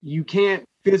you can't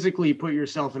physically put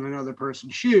yourself in another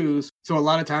person's shoes. So a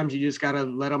lot of times you just got to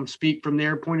let them speak from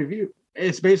their point of view.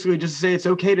 It's basically just to say it's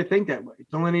okay to think that way.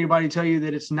 Don't let anybody tell you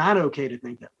that it's not okay to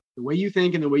think that way. The way you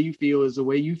think and the way you feel is the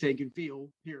way you think and feel,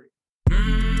 period.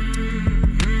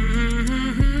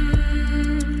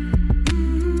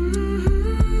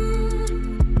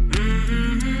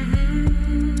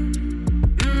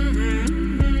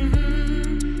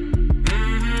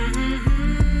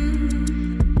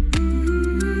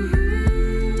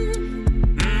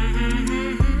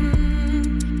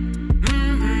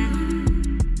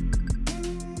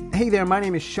 Hey there, my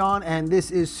name is Sean, and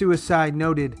this is Suicide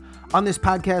Noted. On this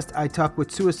podcast, I talk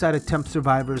with suicide attempt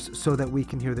survivors so that we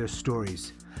can hear their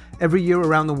stories. Every year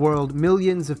around the world,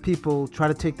 millions of people try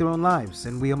to take their own lives,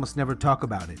 and we almost never talk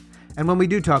about it. And when we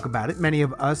do talk about it, many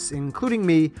of us, including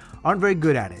me, aren't very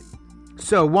good at it.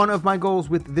 So one of my goals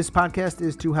with this podcast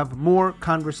is to have more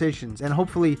conversations, and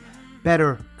hopefully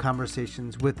better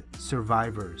conversations with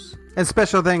survivors. And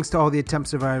special thanks to all the attempt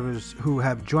survivors who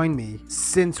have joined me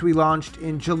since we launched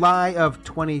in July of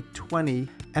 2020,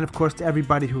 and of course to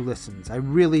everybody who listens. I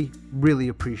really, really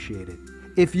appreciate it.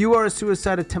 If you are a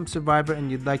suicide attempt survivor and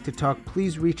you'd like to talk,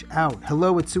 please reach out.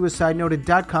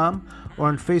 hello@suicidenoted.com or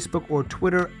on Facebook or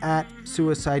Twitter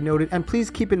 @suicidenoted. And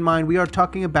please keep in mind we are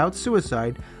talking about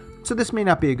suicide, so this may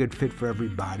not be a good fit for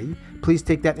everybody. Please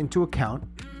take that into account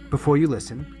before you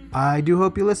listen. I do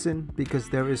hope you listen because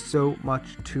there is so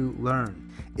much to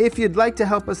learn. If you'd like to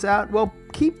help us out, well,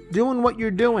 keep doing what you're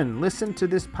doing. Listen to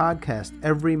this podcast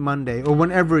every Monday or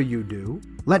whenever you do.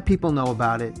 Let people know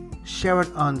about it. Share it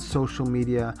on social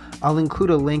media. I'll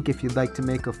include a link if you'd like to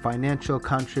make a financial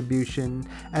contribution.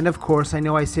 And of course, I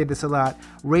know I say this a lot,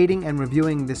 rating and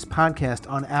reviewing this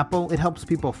podcast on Apple, it helps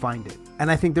people find it.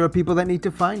 And I think there are people that need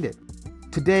to find it.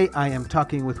 Today, I am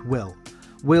talking with Will.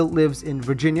 Will lives in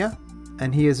Virginia,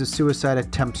 and he is a suicide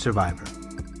attempt survivor.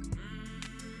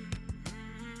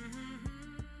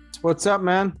 What's up,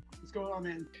 man? What's going on,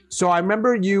 man? So I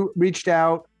remember you reached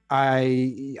out.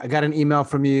 I got an email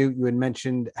from you. You had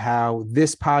mentioned how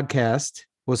this podcast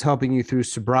was helping you through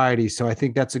sobriety. So I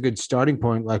think that's a good starting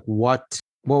point. Like, what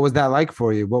was that like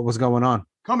for you? What was going on?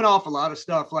 Coming off a lot of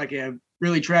stuff, like a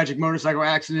really tragic motorcycle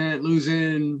accident,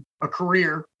 losing a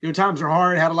career. Times are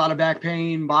hard, had a lot of back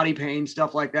pain, body pain,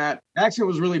 stuff like that. The accident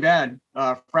was really bad.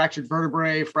 Fractured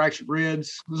vertebrae, fractured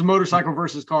ribs. It was a motorcycle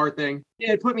versus car thing.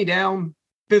 Yeah, it put me down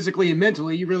physically and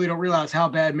mentally. You really don't realize how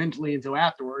bad mentally until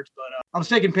afterwards. But I was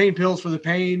taking pain pills for the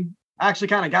pain. I actually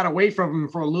kind of got away from them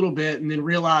for a little bit and then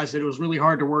realized that it was really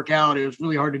hard to work out. It was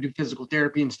really hard to do physical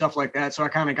therapy and stuff like that. So I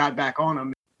kind of got back on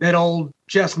them. That old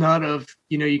chestnut of,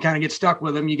 you kind of get stuck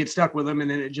with them, and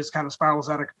then it just kind of spirals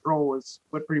out of control is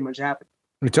what pretty much happened.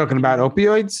 You're talking about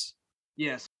opioids?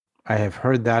 Yes. I have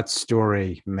heard that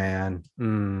story, man.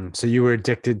 So you were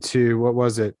addicted to, what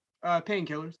was it?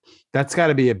 Painkillers. That's got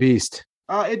to be a beast.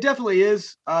 It definitely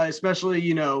is,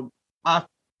 especially, I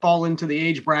fall into the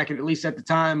age bracket, at least at the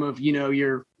time of,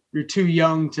 you're too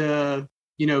young to,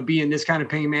 be in this kind of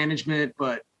pain management,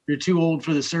 but you're too old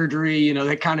for the surgery,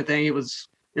 that kind of thing.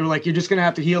 They were like, you're just going to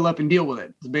have to heal up and deal with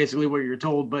it. It's basically what you're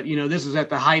told. But, this is at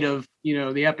the height of,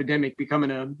 the epidemic becoming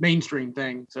a mainstream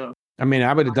thing. So, I mean,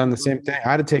 I would have done the same thing.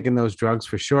 I'd have taken those drugs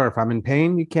for sure. If I'm in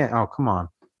pain, you can't. Oh, come on.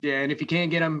 Yeah. And if you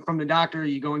can't get them from the doctor,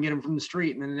 you go and get them from the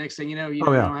street. And then the next thing you know, you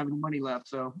don't have any money left.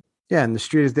 So, yeah. And the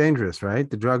street is dangerous, right?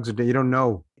 The drugs are, you don't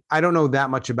know. I don't know that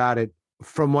much about it.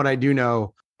 From what I do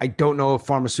know, I don't know if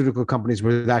pharmaceutical companies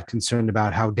were that concerned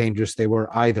about how dangerous they were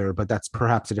either, but that's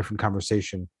perhaps a different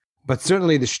conversation. But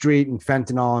certainly the street and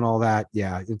fentanyl and all that,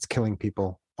 yeah, it's killing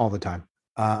people all the time.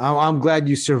 I'm glad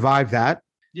you survived that.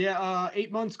 Yeah,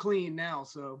 8 months clean now,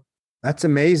 so that's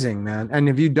amazing, man. And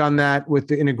have you done that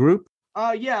in a group?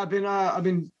 Yeah, I've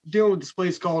been dealing with this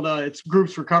place called it's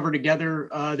Groups Recover Together.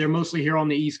 They're mostly here on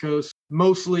the East Coast,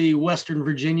 mostly Western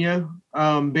Virginia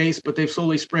based, but they've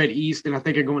slowly spread east, and I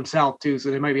think they're going south too,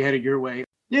 so they might be headed your way.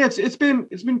 Yeah, it's been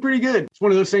pretty good. It's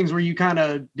one of those things where you kind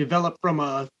of develop from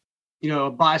a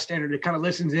bystander that kind of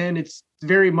listens in. It's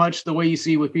very much the way you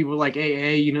see with people like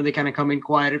AA. They kind of come in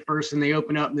quiet at first and they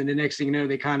open up, and then the next thing you know,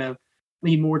 they kind of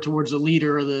lean more towards the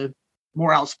leader or the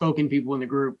more outspoken people in the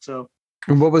group. So.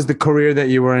 And what was the career that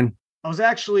you were in? I was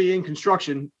actually in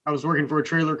construction. I was working for a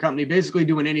trailer company, basically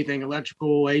doing anything,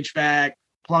 electrical, HVAC,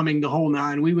 plumbing, the whole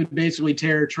nine. We would basically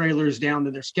tear trailers down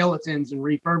to their skeletons and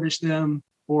refurbish them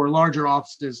for larger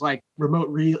offices like remote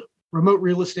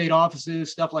real estate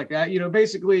offices, stuff like that.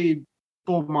 Basically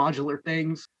full modular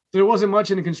things. So there wasn't much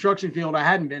in the construction field I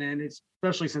hadn't been in,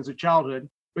 especially since a childhood.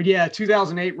 But yeah,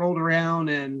 2008 rolled around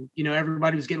and,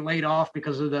 everybody was getting laid off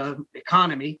because of the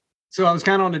economy. So I was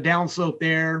kind of on the downslope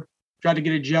there, tried to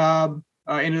get a job,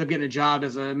 Ended up getting a job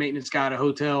as a maintenance guy at a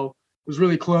hotel. Was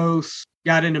really close.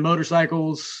 Got into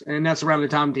motorcycles, and that's around the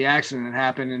time the accident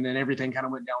happened. And then everything kind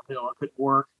of went downhill. I couldn't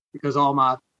work because all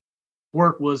my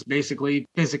work was basically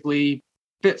physically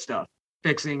fit stuff,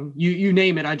 fixing you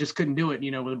name it. I just couldn't do it,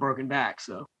 with a broken back.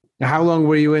 So. Now, how long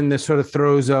were you in the sort of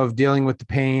throes of dealing with the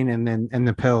pain and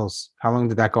the pills? How long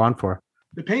did that go on for?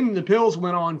 The pain and the pills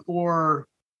went on for,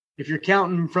 if you're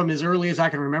counting from as early as I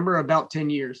can remember, about 10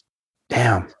 years.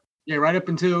 Damn. Yeah, right up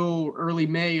until early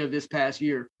May of this past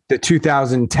year. The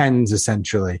 2010s,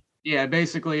 essentially. Yeah,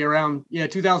 basically around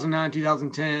 2009,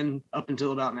 2010, up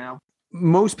until about now.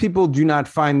 Most people do not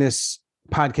find this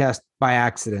podcast by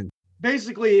accident.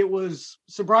 Basically,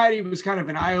 sobriety was kind of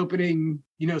an eye-opening,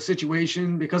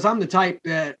 situation, because I'm the type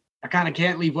that I kind of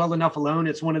can't leave well enough alone.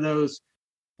 It's one of those,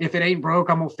 if it ain't broke,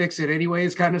 I'm going to fix it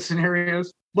anyways kind of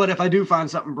scenarios. But if I do find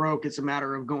something broke, it's a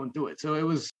matter of going through it.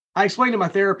 So I explained to my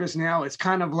therapist now, it's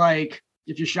kind of like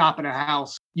if you're shopping a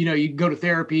house, you go to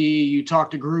therapy, you talk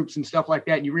to groups and stuff like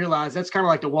that, and you realize that's kind of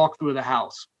like the walkthrough of the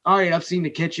house. All right, I've seen the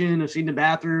kitchen, I've seen the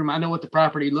bathroom, I know what the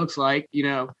property looks like,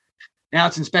 Now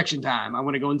it's inspection time. I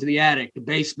want to go into the attic, the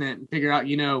basement, and figure out,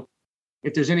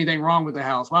 if there's anything wrong with the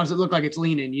house. Why does it look like it's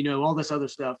leaning? All this other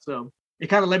stuff. So it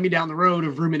kind of led me down the road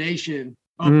of rumination,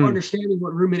 of understanding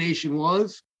what rumination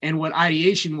was and what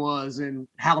ideation was and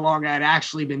how long I'd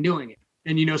actually been doing it.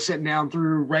 And, sitting down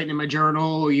through writing in my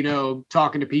journal,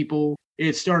 talking to people.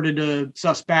 It started to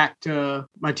suss back to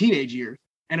my teenage years.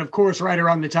 And of course, right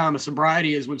around the time of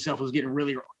sobriety is when stuff was getting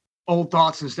really wrong. Old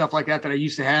thoughts and stuff like that I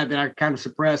used to have that I kind of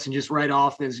suppress and just write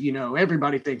off as,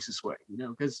 everybody thinks this way,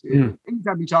 because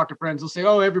anytime you talk to friends, they'll say,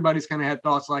 oh, everybody's kind of had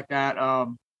thoughts like that.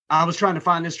 I was trying to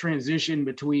find this transition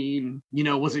between,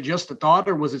 was it just a thought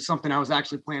or was it something I was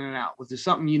actually planning out? Was it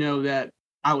something, that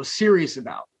I was serious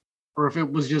about? Or if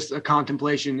it was just a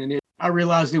contemplation, and I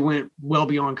realized it went well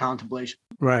beyond contemplation.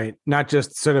 Right. Not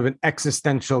just sort of an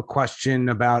existential question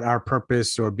about our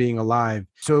purpose or being alive.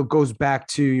 So it goes back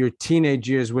to your teenage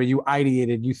years where you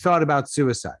ideated, you thought about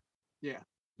suicide. Yeah.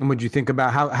 And what'd you think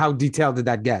about how detailed did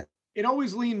that get? It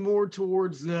always leaned more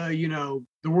towards the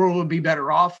world would be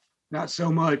better off. Not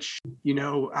so much,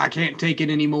 I can't take it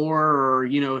anymore. Or,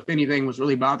 if anything was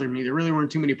really bothering me, there really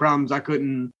weren't too many problems I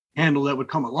couldn't handle that would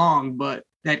come along. But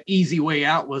that easy way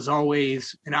out was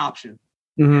always an option.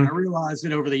 Mm-hmm. And I realized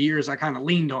that over the years, I kind of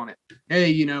leaned on it.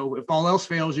 Hey, if all else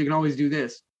fails, you can always do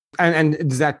this. And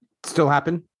does that still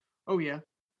happen? Oh, yeah.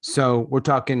 So we're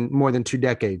talking more than 2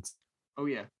 decades. Oh,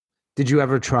 yeah. Did you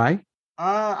ever try?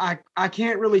 I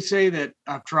can't really say that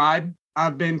I've tried.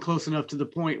 I've been close enough to the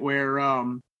point where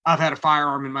I've had a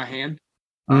firearm in my hand.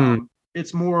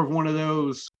 It's more of one of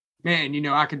those, man,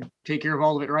 I could take care of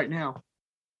all of it right now.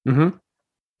 Mm-hmm.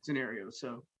 Scenarios.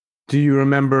 So, do you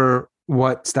remember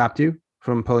what stopped you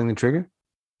from pulling the trigger?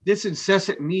 This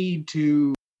incessant need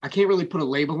to, I can't really put a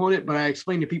label on it, but I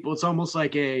explain to people it's almost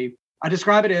like I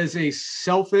describe it as a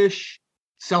selfish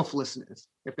selflessness,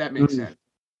 if that makes sense.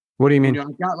 What do you mean?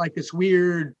 I've got like this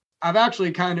weird, I've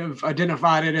actually kind of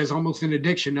identified it as almost an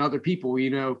addiction to other people,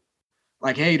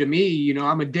 like, hey, to me,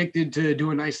 I'm addicted to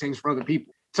doing nice things for other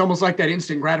people. It's almost like that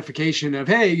instant gratification of,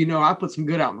 hey, I put some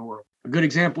good out in the world. A good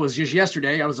example was just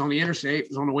yesterday. I was on the interstate,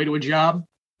 was on the way to a job.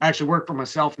 I actually work for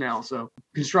myself now. So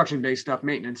construction-based stuff,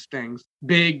 maintenance things.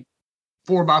 Big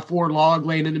 4x4 log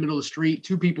laying in the middle of the street.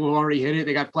 2 people have already hit it.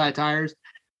 They got flat tires.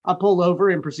 I pull over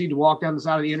and proceed to walk down the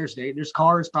side of the interstate. There's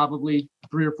cars probably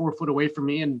 3 or 4 foot away from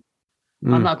me. And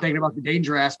I'm not thinking about the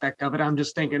danger aspect of it. I'm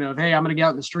just thinking of, hey, I'm going to get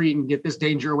out in the street and get this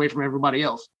danger away from everybody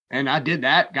else. And I did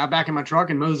that, got back in my truck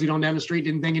and moseyed on down the street,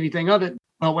 didn't think anything of it.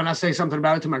 But when I say something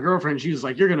about it to my girlfriend, she was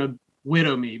like, you're going to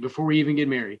widow me before we even get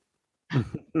married.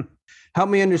 Help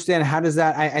me understand, how does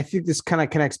that, I think this kind of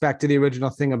connects back to the original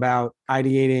thing about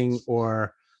ideating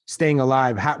or staying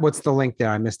alive. What's the link there?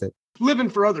 I missed it. Living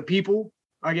for other people,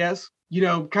 I guess,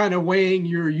 kind of weighing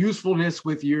your usefulness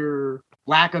with your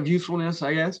lack of usefulness,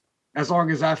 I guess. As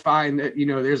long as I find that,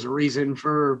 there's a reason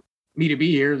for me to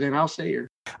be here, then I'll stay here.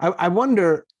 I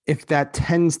wonder if that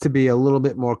tends to be a little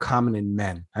bit more common in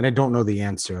men. And I don't know the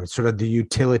answer. It's sort of the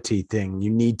utility thing. You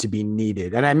need to be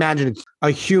needed. And I imagine it's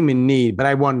a human need, but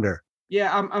I wonder.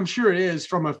 Yeah, I'm sure it is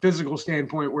from a physical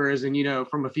standpoint, whereas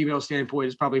from a female standpoint,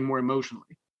 it's probably more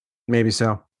emotionally. Maybe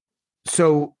so.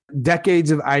 So decades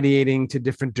of ideating to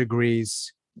different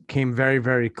degrees, came very,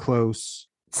 very close.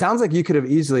 It sounds like you could have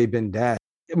easily been dead.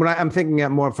 When I'm thinking it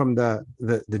more from the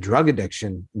drug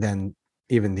addiction than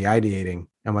even the ideating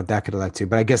and what that could have led to,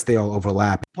 but I guess they all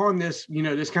overlap. Upon this,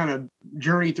 this kind of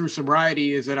journey through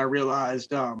sobriety is that I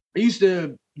realized I used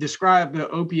to describe the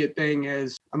opiate thing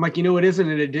as, I'm like, it isn't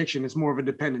an addiction, it's more of a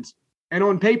dependency. And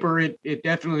on paper, it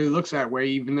definitely looks that way,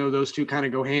 even though those two kind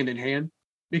of go hand in hand.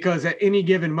 Because at any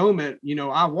given moment,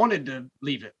 I wanted to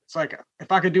leave it. It's like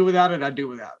if I could do without it, I'd do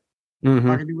without it. If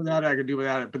I could do without it, I could do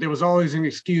without it. But there was always an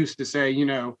excuse to say,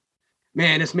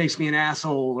 man, this makes me an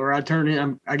asshole, or I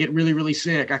get really, really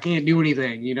sick. I can't do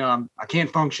anything. I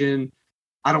can't function.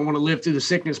 I don't want to live through the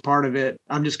sickness part of it.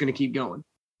 I'm just going to keep going.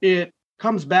 It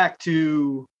comes back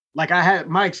to like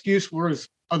my excuse was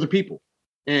other people.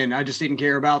 And I just didn't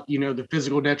care about, the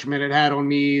physical detriment it had on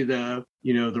me, the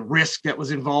risk that was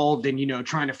involved in,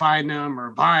 trying to find them or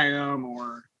buy them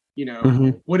or,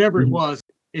 whatever it was.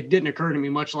 It didn't occur to me,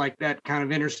 much like that kind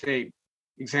of interstate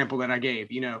example that I gave.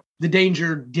 The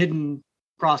danger didn't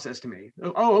process to me.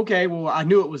 Oh, okay. Well, I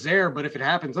knew it was there, but if it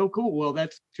happens, oh, cool. Well,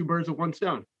 that's two birds with one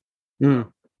stone.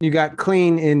 You got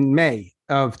clean in May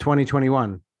of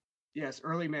 2021. Yes,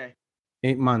 early May.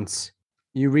 8 months.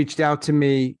 You reached out to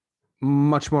me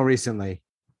much more recently,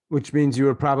 which means you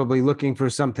were probably looking for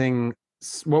something.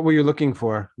 What were you looking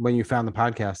for when you found the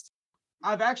podcast?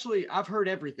 I've heard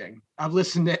everything. I've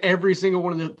listened to every single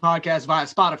one of the podcasts via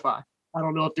Spotify. I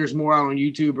don't know if there's more out on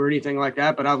YouTube or anything like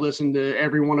that, but I've listened to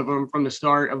every one of them from the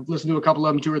start. I've listened to a couple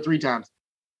of them 2 or 3 times.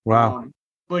 Wow.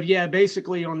 But yeah,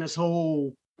 basically on this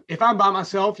whole, if I'm by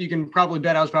myself, you can probably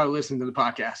bet I was probably listening to the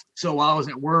podcast. So while I was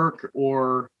at work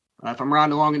or if I'm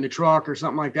riding along in the truck or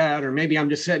something like that, or maybe I'm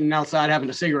just sitting outside having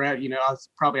a cigarette, I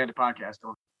probably had the podcast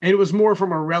on. And it was more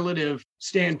from a relative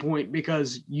standpoint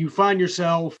because you find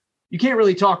yourself, you can't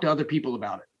really talk to other people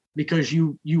about it because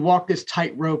you walk this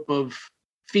tightrope of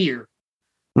fear.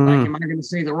 Like, am I going to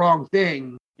say the wrong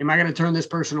thing? Am I going to turn this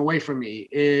person away from me?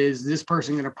 Is this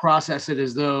person going to process it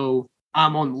as though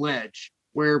I'm on the ledge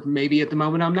where maybe at the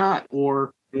moment I'm not?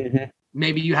 Or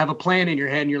maybe you have a plan in your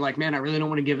head and you're like, man, I really don't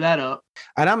want to give that up.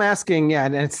 And I'm asking,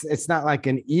 and it's not like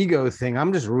an ego thing.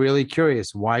 I'm just really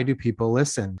curious. Why do people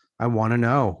listen? I want to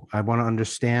know. I want to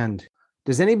understand.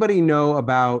 Does anybody know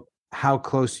about how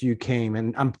close you came?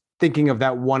 And I'm thinking of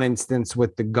that one instance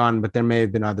with the gun, but there may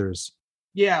have been others.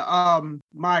 Yeah,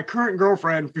 my current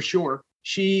girlfriend, for sure.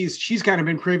 She's kind of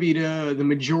been privy to the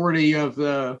majority of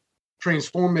the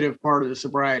transformative part of the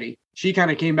sobriety. She kind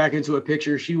of came back into a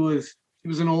picture. She was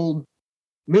an old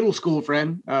middle school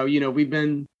friend. We've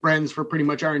been friends for pretty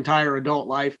much our entire adult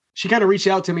life. She kind of reached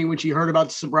out to me when she heard about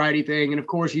the sobriety thing. And of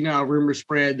course, rumors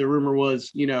spread. The rumor was,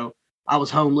 I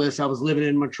was homeless. I was living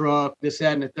in my truck, this,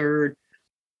 that, and the third.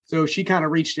 So she kind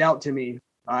of reached out to me.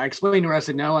 I explained to her, I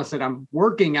said, no, I'm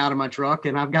working out of my truck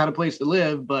and I've got a place to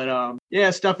live. But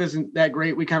stuff isn't that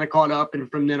great. We kind of caught up. And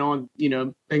from then on,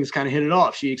 things kind of hit it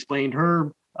off. She explained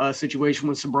her situation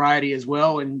with sobriety as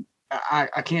well. And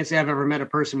I can't say I've ever met a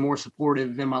person more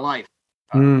supportive in my life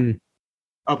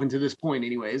up until this point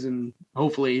anyways. And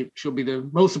hopefully she'll be the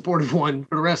most supportive one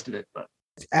for the rest of it. But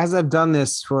as I've done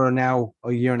this for now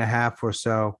a year and a half or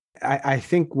so, I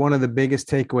think one of the biggest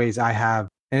takeaways I have,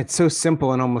 and it's so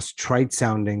simple and almost trite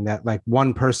sounding, that like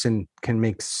one person can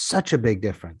make such a big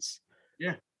difference.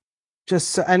 Yeah.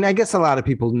 And I guess a lot of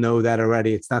people know that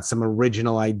already. It's not some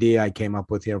original idea I came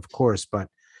up with here, of course, but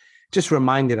just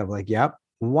reminded of like, yep,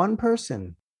 one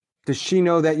person. Does she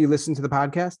know that you listen to the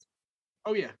podcast?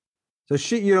 Oh yeah. So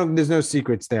there's no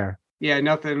secrets there. Yeah,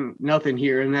 nothing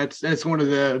here. And that's one of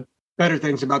the better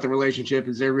things about the relationship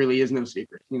is there really is no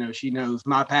secret. She knows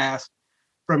my past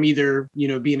from either,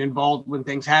 being involved when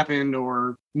things happened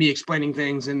or me explaining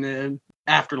things in the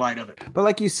afterlight of it. But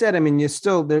like you said, I mean, you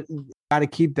still got to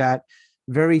keep that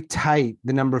very tight,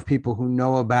 the number of people who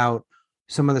know about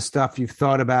some of the stuff you've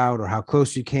thought about or how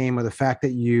close you came, or the fact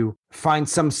that you find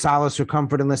some solace or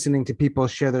comfort in listening to people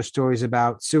share their stories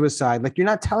about suicide. Like, you're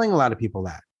not telling a lot of people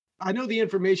that. I know the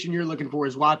information you're looking for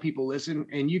is why people listen,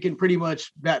 and you can pretty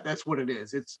much that's what it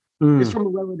is. It's from a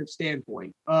relative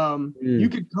standpoint. You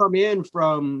could come in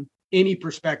from any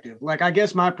perspective. Like, I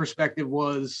guess my perspective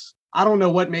was, I don't know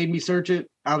what made me search it.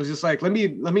 I was just like, let me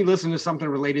listen to something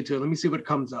related to it. Let me see what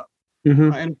comes up.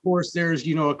 And of course, there's,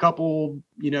 a couple,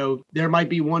 there might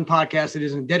be one podcast that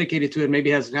isn't dedicated to it, maybe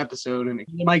has an episode, and it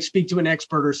might speak to an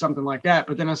expert or something like that.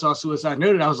 But then I saw Suicide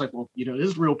Noted. I was like, well, this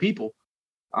is real people.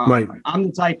 Right. I'm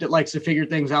the type that likes to figure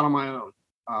things out on my own.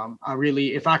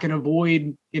 If I can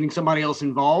avoid getting somebody else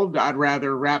involved, I'd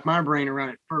rather wrap my brain around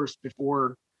it first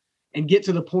and get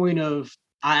to the point of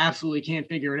I absolutely can't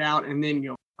figure it out. And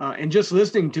then, and just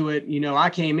listening to it, I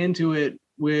came into it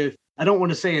with, I don't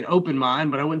want to say an open mind,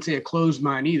 but I wouldn't say a closed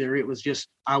mind either. It was just,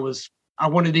 I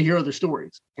wanted to hear other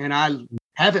stories, and I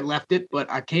haven't left it, but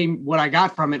what I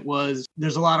got from it was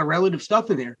there's a lot of relative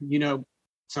stuff in there.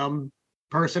 Some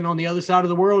person on the other side of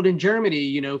the world in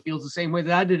Germany, feels the same way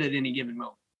that I did at any given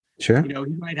moment. Sure.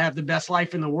 He might have the best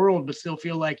life in the world, but still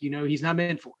feel like, he's not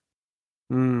meant for it.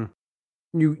 Mm.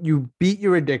 You beat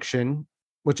your addiction,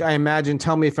 which I imagine,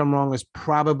 tell me if I'm wrong, is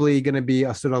probably going to be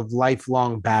a sort of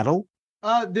lifelong battle.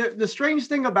 The strange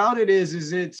thing about it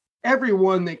is it's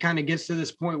everyone that kind of gets to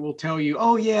this point will tell you,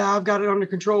 oh yeah, I've got it under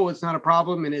control. It's not a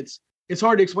problem. And it's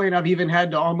hard to explain. I've even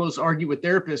had to almost argue with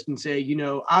therapists and say,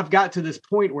 I've got to this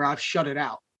point where I've shut it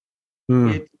out.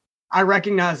 Mm. I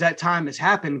recognize that time has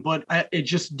happened, but it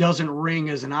just doesn't ring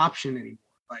as an option anymore.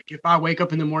 Like if I wake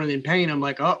up in the morning in pain, I'm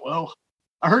like, oh, well,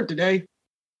 I hurt today,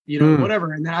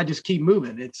 whatever. And then I just keep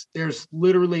moving. There's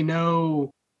literally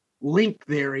no link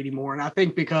there anymore. And I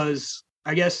think because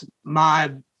I guess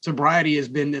my sobriety has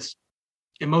been this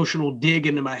emotional dig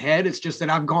into my head. It's just that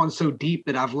I've gone so deep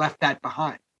that I've left that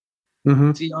behind.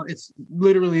 Mm-hmm. It's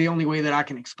literally the only way that I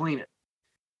can explain it.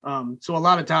 So a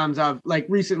lot of times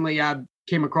recently I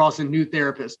came across a new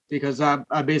therapist because I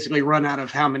basically run out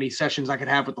of how many sessions I could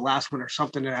have with the last one or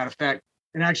something to that effect.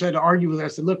 And actually had to argue with her. I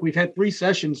said, look, we've had 3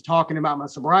 sessions talking about my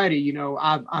sobriety.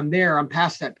 I'm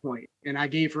past that point. And I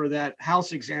gave her that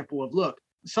house example of, look,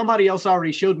 somebody else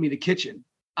already showed me the kitchen.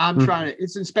 I'm trying to,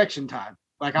 it's inspection time.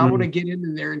 Like I want to get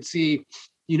into there and see,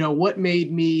 what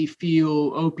made me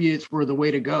feel opiates were the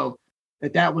way to go.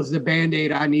 That was the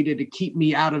Band-Aid I needed to keep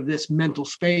me out of this mental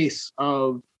space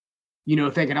of,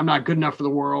 thinking I'm not good enough for the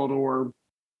world or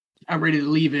I'm ready to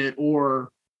leave it or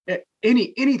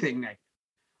anything negative.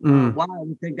 Why I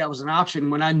would think that was an option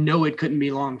when I know it couldn't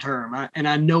be long-term and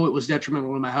I know it was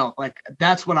detrimental to my health. Like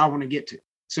that's what I want to get to.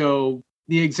 So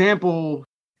the example,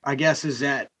 I guess, is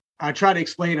that I try to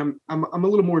explain I'm a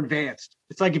little more advanced.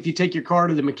 It's like if you take your car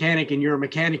to the mechanic and you're a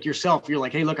mechanic yourself, you're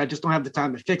like, hey, look, I just don't have the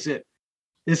time to fix it.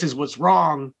 This is what's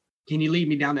wrong. Can you lead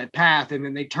me down that path? And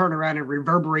then they turn around and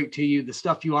reverberate to you the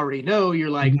stuff you already know. You're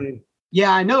like,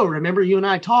 yeah, I know. Remember, you and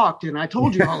I talked and I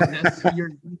told you all of this.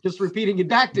 You're just repeating it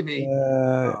back to me.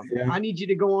 Yeah. I need you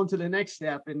to go on to the next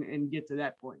step and get to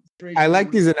that point. I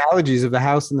like these analogies of the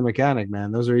house and the mechanic,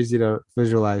 man. Those are easy to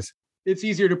visualize. It's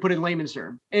easier to put in layman's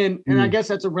terms. And I guess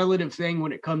that's a relative thing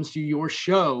when it comes to your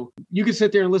show. You can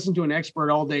sit there and listen to an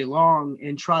expert all day long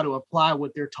and try to apply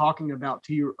what they're talking about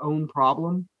to your own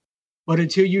problem. But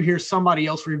until you hear somebody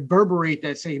else reverberate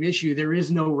that same issue, there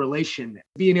is no relation.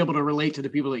 Being able to relate to the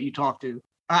people that you talk to.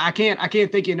 I can't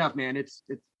thank you enough, man. It's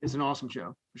an awesome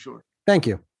show for sure. Thank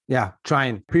you. Yeah,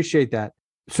 trying. Appreciate that.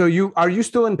 So are you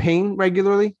still in pain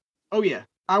regularly? Oh yeah.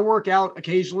 I work out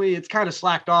occasionally. It's kind of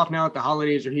slacked off now that the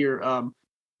holidays are here.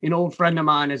 An old friend of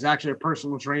mine is actually a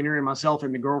personal trainer, and myself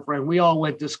and the girlfriend, we all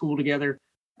went to school together.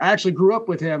 I actually grew up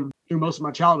with him through most of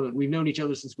my childhood. We've known each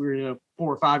other since we were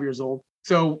 4 or 5 years old.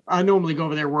 So I normally go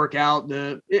over there, work out.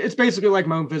 It's basically like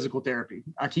my own physical therapy.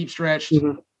 I keep stretched,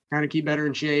 kind of keep better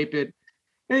in shape.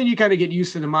 And you kind of get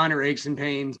used to the minor aches and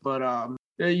pains, but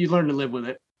you learn to live with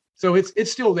it. So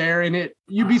it's still there, and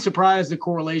you'd be surprised the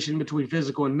correlation between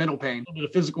physical and mental pain. The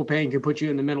physical pain can put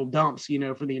you in the mental dumps,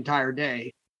 for the entire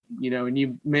day, and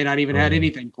you may not even had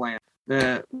anything planned.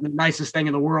 The nicest thing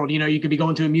in the world, you could be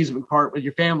going to an amusement park with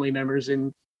your family members,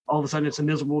 and all of a sudden it's a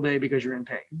miserable day because you're in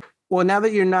pain. Well, now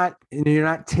that you're not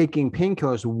taking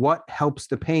painkillers, what helps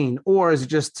the pain, or is it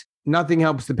just nothing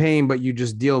helps the pain, but you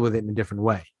just deal with it in a different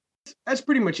way? That's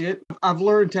pretty much it. I've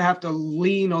learned to have to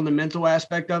lean on the mental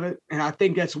aspect of it. And I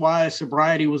think that's why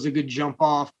sobriety was a good jump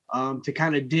off to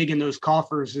kind of dig in those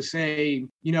coffers to say,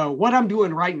 what I'm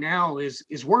doing right now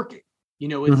is working.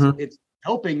 It's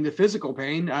helping the physical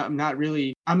pain. I'm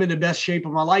in the best shape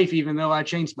of my life, even though I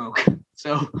chain smoke.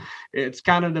 So it's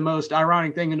kind of the most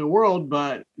ironic thing in the world,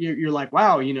 but you're like,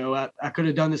 wow, I could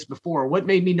have done this before. What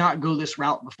made me not go this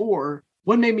route before?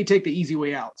 What made me take the easy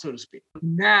way out, so to speak?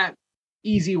 And that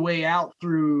easy way out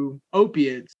through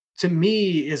opiates to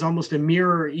me is almost a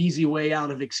mirror easy way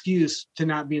out of excuse to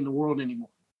not be in the world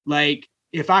anymore. Like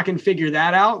if I can figure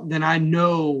that out, then I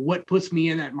know what puts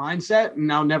me in that mindset,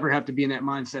 and I'll never have to be in that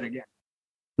mindset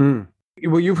again.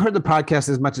 Well, you've heard the podcast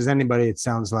as much as anybody, it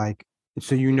sounds like.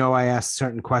 So I ask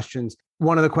certain questions.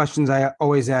 One of the questions I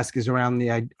always ask is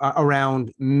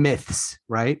around myths,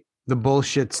 right? The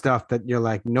bullshit stuff that you're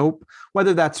like, nope,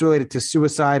 whether that's related to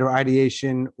suicide or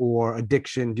ideation or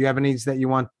addiction. Do you have any that you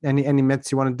want, any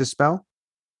myths you want to dispel?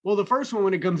 Well, the first one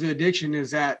when it comes to addiction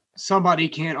is that somebody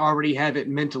can't already have it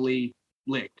mentally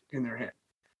licked in their head.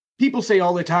 People say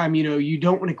all the time, you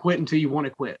don't want to quit until you want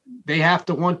to quit. They have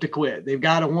to want to quit. They've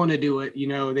got to want to do it.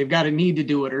 They've got to need to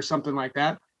do it or something like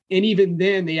that. And even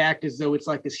then they act as though it's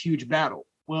like this huge battle.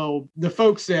 Well, the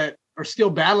folks that are still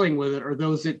battling with it are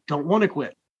those that don't want to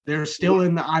quit. They're still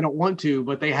in the I don't want to,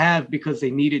 but they have because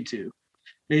they needed to.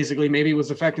 Basically, maybe it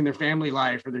was affecting their family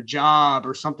life or their job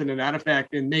or something to that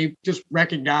effect. And they just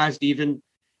recognized even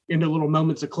in the little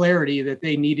moments of clarity that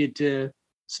they needed to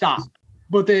stop.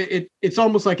 but it's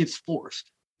almost like it's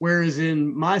forced. Whereas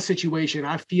in my situation,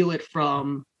 I feel it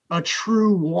from a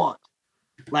true want.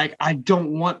 Like, I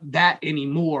don't want that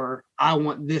anymore. I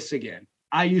want this again.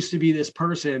 I used to be this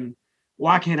person.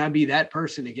 Why can't I be that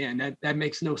person again? That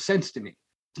makes no sense to me.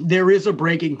 There is a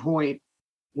breaking point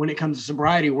when it comes to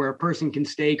sobriety where a person can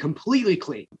stay completely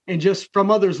clean. And just from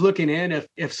others looking in,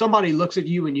 if somebody looks at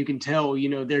you and you can tell,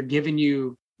 they're giving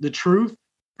you the truth,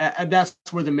 that's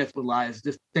where the myth would lie, is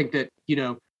to think that,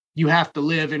 you have to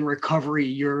live in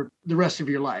recovery the rest of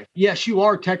your life. Yes, you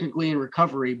are technically in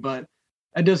recovery, but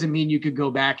that doesn't mean you could go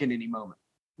back in any moment.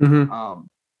 Mm-hmm.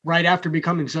 Right after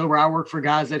becoming sober, I worked for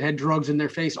guys that had drugs in their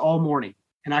face all morning,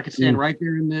 and I could stand right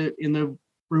there in the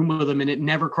room with them, and it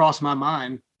never crossed my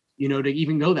mind, to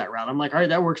even go that route. I'm like, all right,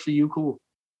 that works for you, cool.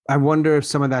 I wonder if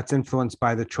some of that's influenced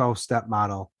by the 12-step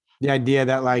model, the idea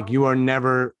that like you are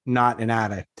never not an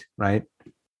addict, right?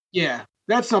 Yeah,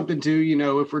 that's something too.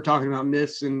 If we're talking about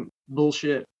myths and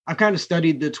bullshit, I've kind of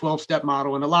studied the 12-step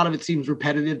model, and a lot of it seems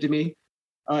repetitive to me.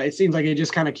 It seems like it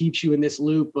just kind of keeps you in this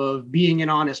loop of being an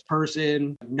honest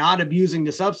person, not abusing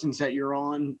the substance that you're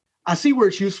on. I see where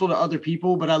it's useful to other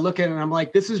people, but I look at it and I'm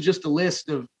like, this is just a list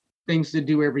of things to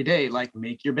do every day, like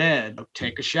make your bed,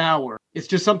 take a shower. It's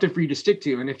just something for you to stick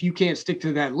to. And if you can't stick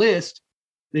to that list,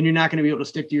 then you're not going to be able to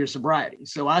stick to your sobriety.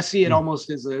 So I see it almost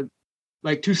as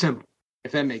too simple,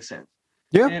 if that makes sense.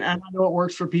 Yeah. And I know it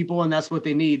works for people, and that's what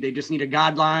they need. They just need a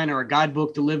guideline or a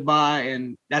guidebook to live by.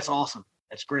 And that's awesome.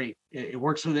 That's great. It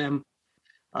works for them.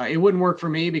 It wouldn't work for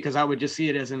me because I would just see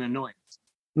it as an annoyance.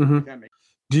 Mm-hmm.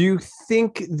 Do you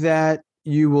think that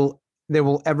there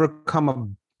will ever come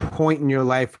a point in your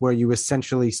life where you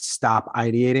essentially stop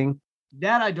ideating?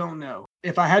 That I don't know.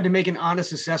 If I had to make an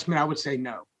honest assessment, I would say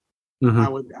no.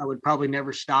 Mm-hmm. I would probably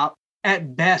never stop.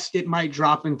 At best, it might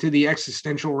drop into the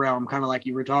existential realm, kind of like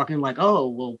you were talking, like, oh,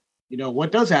 well,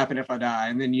 what does happen if I die?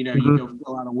 And then, you go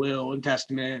fill out a will and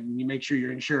testament and you make sure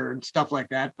you're insured and stuff like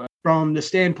that. But from the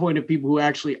standpoint of people who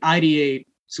actually ideate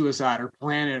suicide or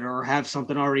plan it or have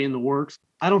something already in the works,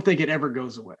 I don't think it ever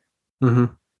goes away. Mm-hmm.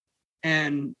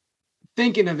 And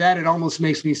thinking of that, it almost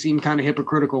makes me seem kind of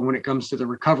hypocritical when it comes to the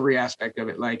recovery aspect of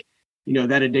it. Like,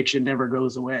 that addiction never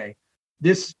goes away.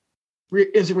 This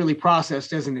isn't really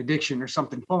processed as an addiction or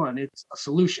something fun. It's a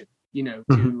solution, to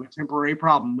a temporary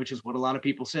problem, which is what a lot of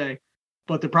people say.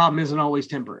 But the problem isn't always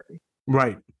temporary.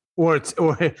 Right. Or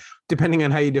depending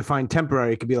on how you define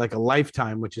temporary, it could be like a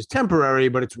lifetime, which is temporary,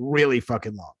 but it's really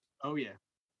fucking long. Oh, yeah.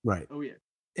 Right. Oh, yeah.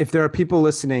 If there are people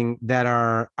listening that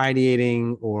are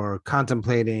ideating or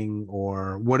contemplating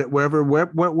or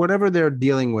whatever they're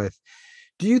dealing with,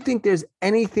 do you think there's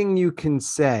anything you can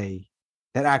say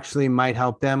that actually might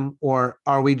help them? Or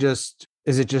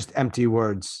is it just empty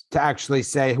words to actually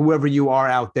say, whoever you are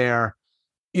out there,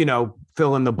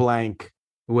 fill in the blank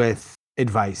with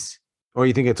advice? Or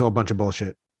you think it's all a bunch of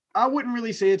bullshit? I wouldn't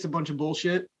really say it's a bunch of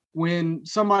bullshit. When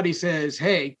somebody says,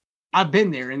 hey, I've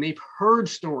been there, and they've heard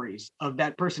stories of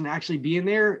that person actually being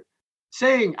there,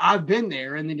 saying I've been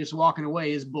there and then just walking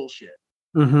away is bullshit.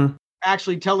 Mm-hmm.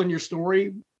 Actually telling your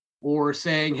story or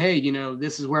saying, hey,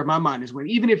 this is where my mind is went.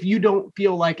 Even if you don't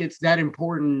feel like it's that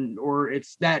important or if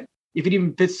it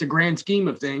even fits the grand scheme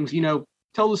of things,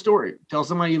 tell the story. Tell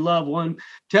somebody you love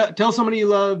tell somebody you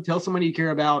love, tell somebody you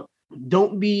care about.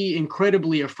 Don't be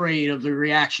incredibly afraid of the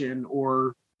reaction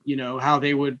or, how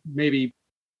they would maybe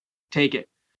take it.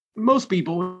 Most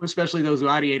people, especially those who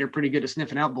ideate, are pretty good at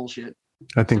sniffing out bullshit.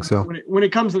 I think so. When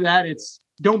it comes to that,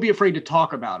 don't be afraid to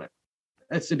talk about it.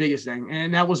 That's the biggest thing.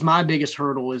 And that was my biggest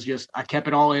hurdle, is just I kept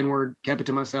it all inward, kept it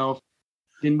to myself,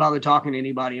 didn't bother talking to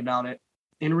anybody about it.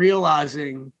 And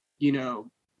realizing,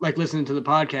 like listening to the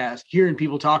podcast, hearing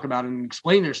people talk about it and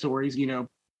explain their stories,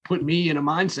 put me in a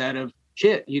mindset of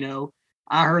shit,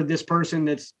 I heard this person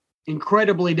that's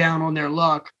incredibly down on their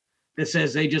luck that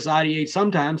says they just ideate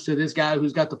sometimes, to this guy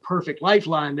who's got the perfect life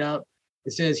lined up.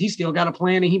 It says he's still got a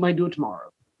plan and he might do it tomorrow.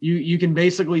 You can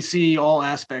basically see all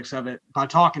aspects of it by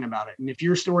talking about it. And if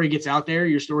your story gets out there,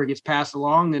 your story gets passed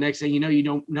along, the next thing you know, you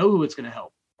don't know who it's going to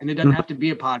help. And it doesn't have to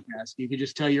be a podcast. You could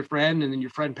just tell your friend, and then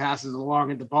your friend passes it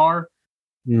along at the bar.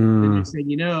 The next thing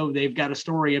you know, they've got a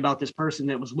story about this person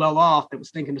that was well off, that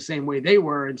was thinking the same way they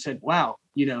were, and said, wow,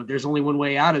 there's only one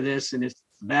way out of this, and it's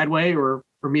a bad way, or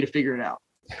for me to figure it out.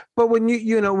 But when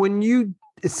you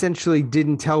essentially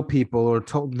didn't tell people, or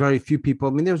told very few people,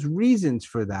 I mean, there's reasons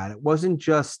for that. It wasn't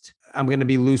just, I'm going to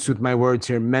be loose with my words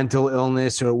here, mental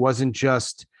illness, or it wasn't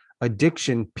just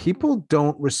addiction. People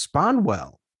don't respond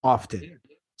well often.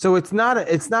 So it's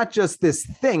not just this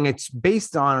thing. It's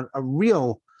based on a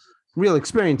real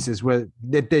experiences where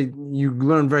you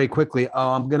learn very quickly,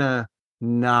 oh, I'm going to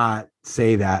not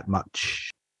say that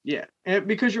much. Yeah. And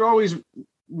because you're always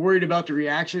worried about the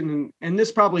reaction. And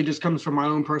this probably just comes from my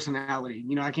own personality.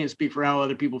 You know, I can't speak for how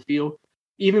other people feel.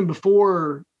 Even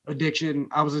before addiction,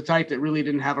 I was the type that really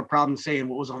didn't have a problem saying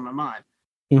what was on my mind.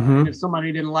 And if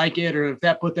somebody didn't like it, or if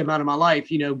that put them out of my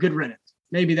life, you know, good riddance.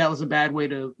 Maybe that was a bad way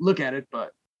to look at it,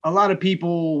 but a lot of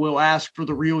people will ask for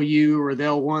the real you, or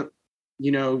they'll want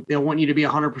you to be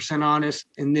 100% honest,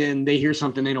 and then they hear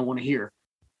something they don't want to hear.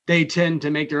 They tend to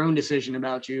make their own decision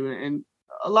about you. And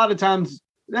a lot of times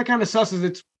that kind of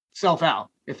susses itself out,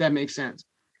 if that makes sense.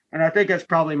 And I think that's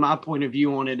probably my point of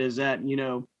view on it, is that, you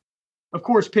know, of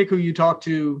course, pick who you talk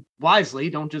to wisely.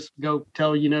 Don't just go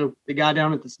tell, you know, the guy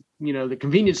down at the, you know, the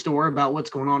convenience store about what's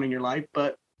going on in your life.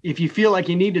 But if you feel like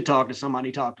you need to talk to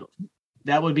somebody, talk to them.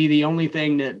 That would be the only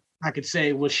thing that I could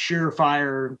say was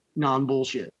surefire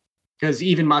non-bullshit. Because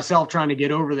even myself trying to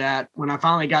get over that, when I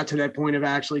finally got to that point of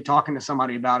actually talking to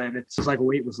somebody about it, it's like a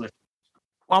weight was lifted.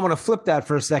 Well, I'm going to flip that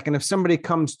for a second. If somebody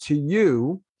comes to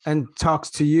you and talks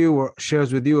to you or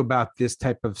shares with you about this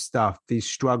type of stuff, these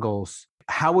struggles,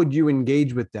 how would you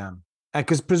engage with them?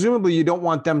 Because presumably you don't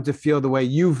want them to feel the way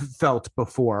you've felt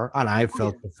before, and I've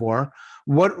felt before.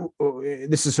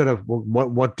 This is sort of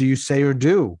what do you say or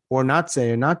do, or not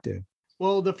say or not do?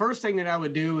 Well, the first thing that I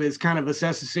would do is kind of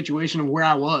assess the situation of where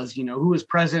I was, you know, who was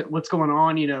present, what's going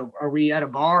on, you know, are we at a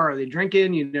bar? Are they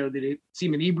drinking? You know, did it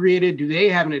seem inebriated? Do they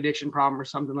have an addiction problem or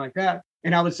something like that?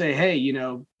 And I would say, hey, you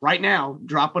know, right now,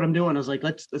 drop what I'm doing. I was like,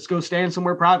 let's go stand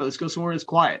somewhere private. Let's go somewhere that's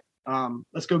quiet.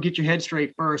 Let's go get your head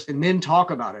straight first and then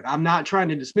talk about it. I'm not trying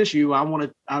to dismiss you. I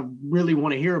really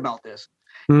want to hear about this.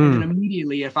 And then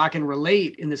immediately, if I can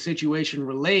relate in the situation,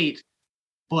 relate,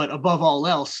 but above all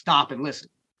else, stop and listen.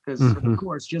 Because, of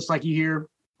course, just like you hear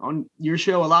on your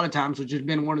show a lot of times, which has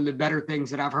been one of the better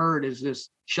things that I've heard, is just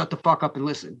shut the fuck up and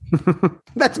listen.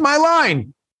 That's my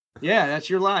line. Yeah, that's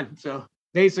your line. So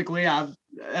basically,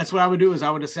 that's what I would do, is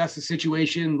I would assess the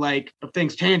situation, like of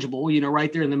things tangible, you know,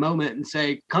 right there in the moment, and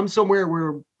say, come somewhere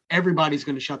where everybody's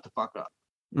going to shut the fuck up.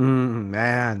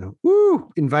 Man,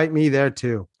 woo! Invite me there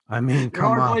too. I mean, come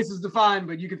on. There are places to find,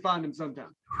 but you can find them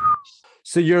sometimes.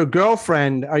 So your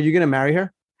girlfriend, are you going to marry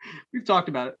her? We've talked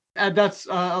about it. That's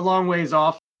a long ways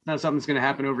off. Not something that's going to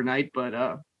happen overnight,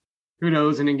 but who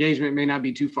knows? An engagement may not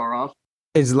be too far off.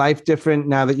 Is life different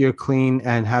now that you're clean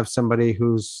and have somebody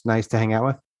who's nice to hang out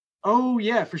with? Oh,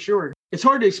 yeah, for sure. It's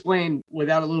hard to explain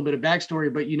without a little bit of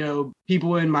backstory, but, you know,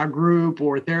 people in my group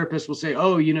or therapists will say,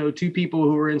 oh, you know, two people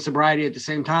who are in sobriety at the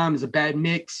same time is a bad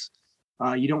mix.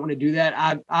 You don't want to do that.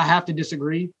 I have to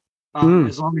disagree.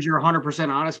 As long as you're 100%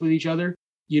 honest with each other.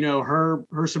 You know,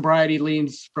 her sobriety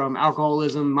leans from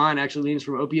alcoholism. Mine actually leans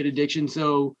from opiate addiction.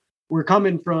 So we're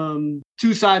coming from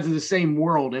two sides of the same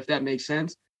world, if that makes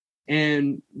sense.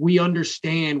 And we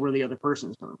understand where the other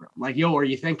person is coming from. Like, yo, are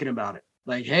you thinking about it?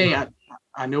 Like, hey,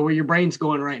 I know where your brain's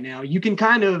going right now. You can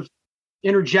kind of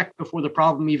interject before the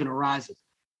problem even arises.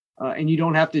 And you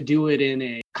don't have to do it in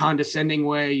a condescending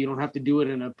way. You don't have to do it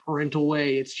in a parental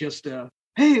way. It's just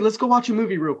hey, let's go watch a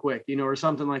movie real quick, you know, or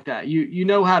something like that. You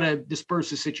know how to disperse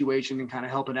the situation and kind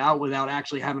of help it out without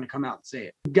actually having to come out and say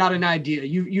it. You've got an idea.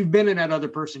 You've been in that other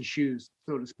person's shoes,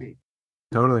 so to speak.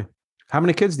 Totally. How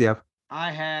many kids do you have?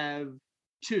 I have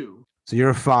 2. So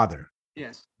you're a father.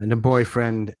 Yes. And a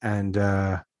boyfriend, and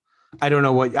I don't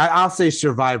know what I'll say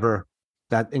survivor.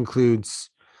 That includes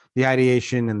the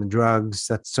ideation and the drugs.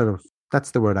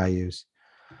 That's the word I use.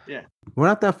 Yeah. We're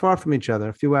not that far from each other.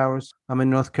 A few hours. I'm in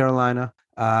North Carolina.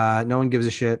 No one gives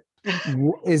a shit.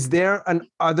 Is there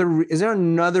another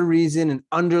reason, an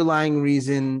underlying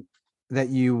reason that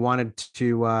you wanted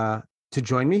to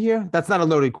join me here? That's not a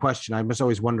loaded question. I'm just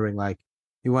always wondering, like,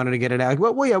 you wanted to get it out.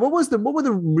 What were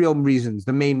the real reasons,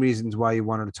 the main reasons why you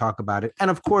wanted to talk about it? And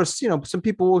of course, you know, some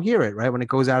people will hear it, right, when it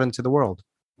goes out into the world.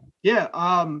 Yeah.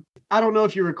 I don't know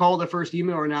if you recall the first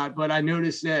email or not, but I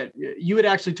noticed that you had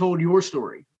actually told your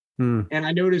story. And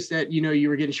I noticed that, you know, you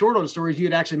were getting short on stories. You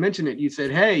had actually mentioned it. You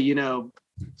said, hey, you know,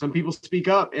 some people speak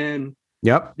up, and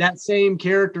that same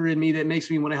character in me that makes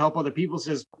me want to help other people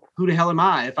says, who the hell am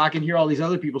I? If I can hear all these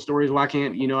other people's stories, why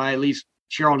can't, you know, I at least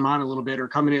share on mine a little bit, or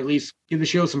come in at least give the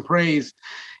show some praise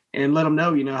and let them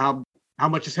know, you know, how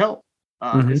much it's helped.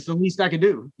 It's the least I could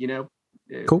do, you know.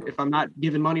 Cool. If I'm not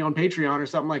giving money on Patreon or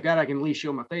something like that, I can at least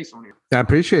show my face on here. I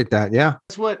appreciate that. Yeah.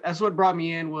 That's what brought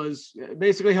me in, was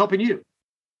basically helping you.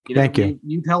 You know, Thank you.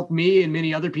 You've helped me and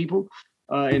many other people.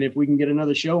 And if we can get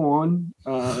another show on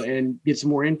and get some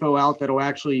more info out that'll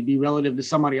actually be relative to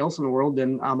somebody else in the world,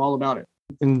 then I'm all about it.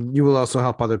 And you will also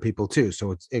help other people too.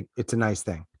 So it's a nice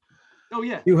thing. Oh,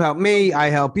 yeah. You help me.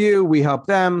 I help you. We help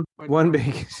them. One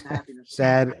big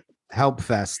sad help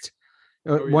fest.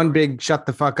 One big shut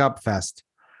the fuck up fest.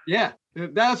 Yeah.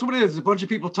 That's what it is. A bunch of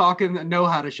people talking that know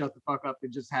how to shut the fuck up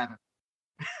and just haven't.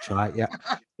 Try, yeah.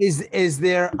 Is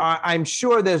there? I'm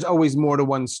sure there's always more to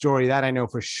one story. That I know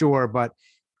for sure. But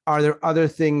are there other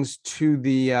things to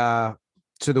the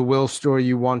Will story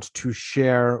you want to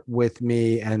share with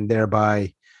me and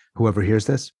thereby whoever hears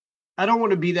this? I don't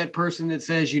want to be that person that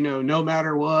says, no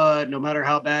matter what, no matter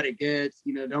how bad it gets,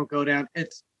 don't go down.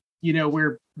 It's,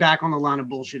 we're back on the line of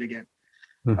bullshit again.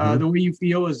 Mm-hmm. The way you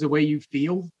feel is the way you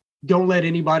feel. Don't let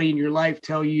anybody in your life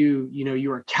tell you,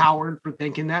 you're a coward for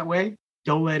thinking that way.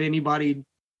 Don't let anybody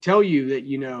tell you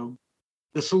that,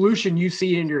 the solution you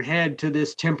see in your head to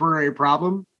this temporary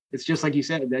problem, it's just like you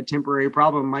said, that temporary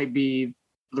problem might be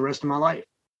for the rest of my life.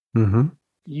 Mm-hmm.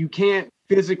 You can't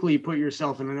physically put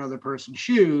yourself in another person's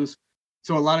shoes.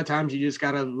 So a lot of times you just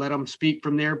got to let them speak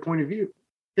from their point of view.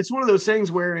 It's one of those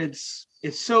things where it's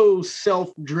so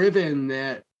self-driven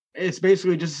that it's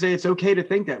basically just to say it's okay to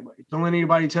think that way. Don't let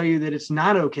anybody tell you that it's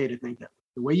not okay to think that way.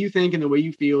 The way you think and the way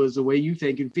you feel is the way you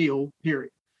think and feel,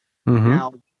 period. Mm-hmm.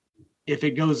 Now, if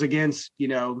it goes against,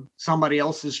 somebody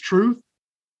else's truth,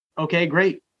 okay,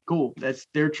 great, cool. That's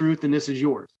their truth and this is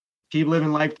yours. Keep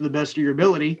living life to the best of your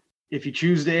ability. If you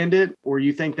choose to end it or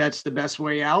you think that's the best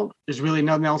way out, there's really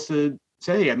nothing else to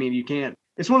say. I mean, you can't.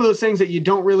 It's one of those things that you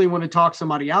don't really want to talk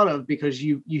somebody out of because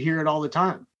you hear it all the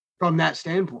time from that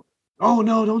standpoint. Oh,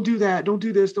 no, don't do that. Don't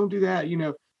do this. Don't do that.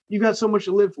 You got so much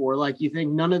to live for. Like, you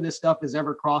think none of this stuff has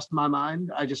ever crossed my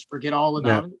mind. I just forget all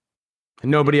about it.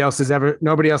 And nobody else has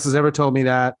ever told me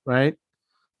that, right?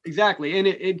 Exactly. And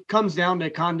it comes down to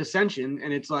condescension.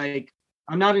 And it's like,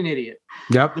 I'm not an idiot.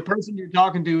 Yep. The person you're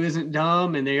talking to isn't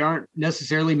dumb and they aren't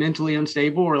necessarily mentally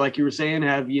unstable or, like you were saying,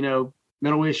 have,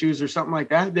 mental issues or something like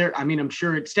that. I'm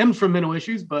sure it stems from mental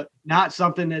issues, but not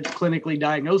something that's clinically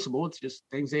diagnosable. It's just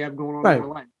things they have going on in their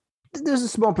life. There's a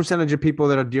small percentage of people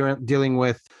that are dealing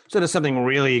with sort of something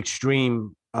really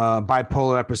extreme,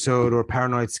 bipolar episode or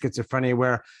paranoid schizophrenia,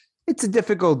 where it's a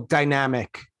difficult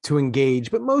dynamic to engage,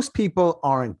 but most people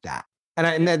aren't that.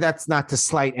 And that's not to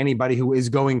slight anybody who is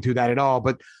going through that at all,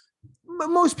 but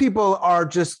most people are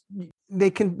just, they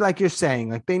can, like you're saying,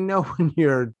 like they know when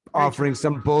you're offering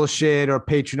some bullshit or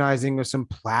patronizing or some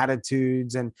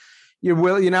platitudes and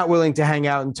you're not willing to hang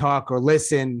out and talk or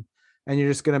listen. And you're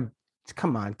just going to,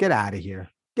 come on, get out of here.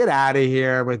 Get out of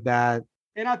here with that.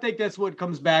 And I think that's what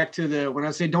comes back to when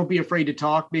I say don't be afraid to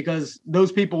talk, because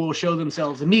those people will show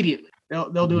themselves immediately.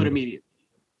 They'll do it immediately.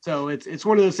 So it's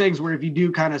one of those things where if you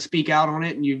do kind of speak out on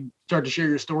it and you start to share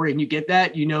your story and you get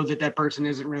that, that person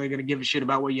isn't really going to give a shit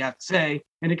about what you have to say.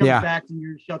 And it comes back to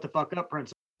your shut the fuck up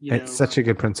principle. It's such a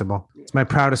good principle. It's my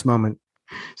proudest moment.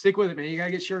 Stick with it, man. You got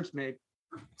to get shirts made.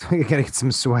 You got to get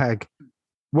some swag.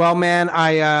 Well, man,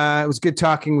 it was good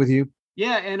talking with you.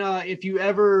 Yeah. And if you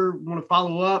ever want to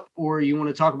follow up or you want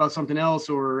to talk about something else,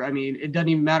 or, it doesn't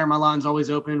even matter. My line's always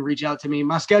open. Reach out to me.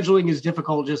 My scheduling is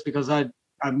difficult just because I'm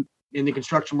in the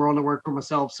construction world and work for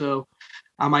myself. So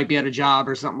I might be at a job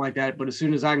or something like that. But as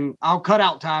soon as I'll cut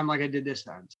out time like I did this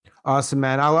time. Awesome,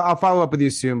 man. I'll follow up with you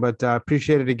soon, but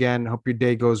appreciate it again. Hope your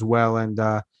day goes well. And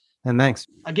thanks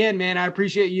again, man. I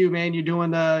appreciate you, man. You're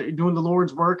doing the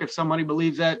Lord's work. If somebody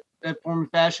believes that form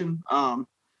of fashion,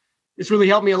 it's really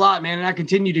helped me a lot, man. And I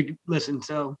continue to listen.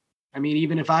 So,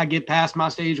 even if I get past my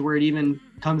stage where it even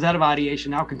comes out of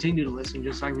ideation, I'll continue to listen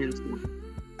just so I can hear the story.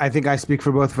 I think I speak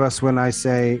for both of us when I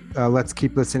say, let's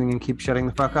keep listening and keep shutting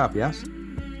the fuck up. Yes?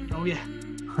 Oh, yeah.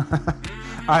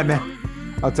 All right, man.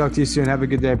 I'll talk to you soon. Have a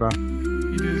good day, bro.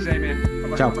 You do the same, man.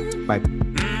 Bye-bye. Ciao. Bye.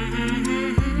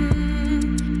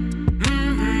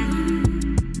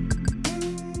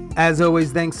 As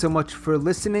always, thanks so much for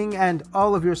listening and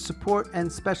all of your support,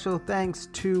 and special thanks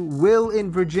to Will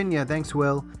in Virginia. Thanks,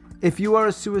 Will. If you are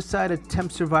a suicide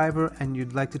attempt survivor and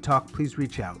you'd like to talk, please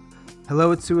reach out.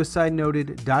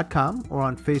 hello@suicidenoted.com or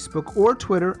on Facebook or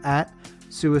Twitter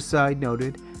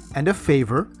 @suicidenoted. And a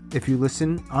favor, if you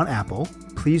listen on Apple,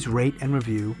 please rate and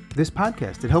review this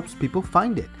podcast. It helps people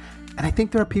find it. And I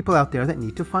think there are people out there that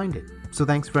need to find it. So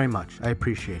thanks very much. I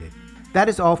appreciate it. That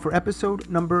is all for episode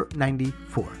number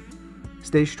 94.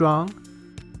 Stay strong.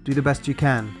 Do the best you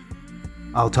can.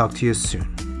 I'll talk to you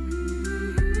soon.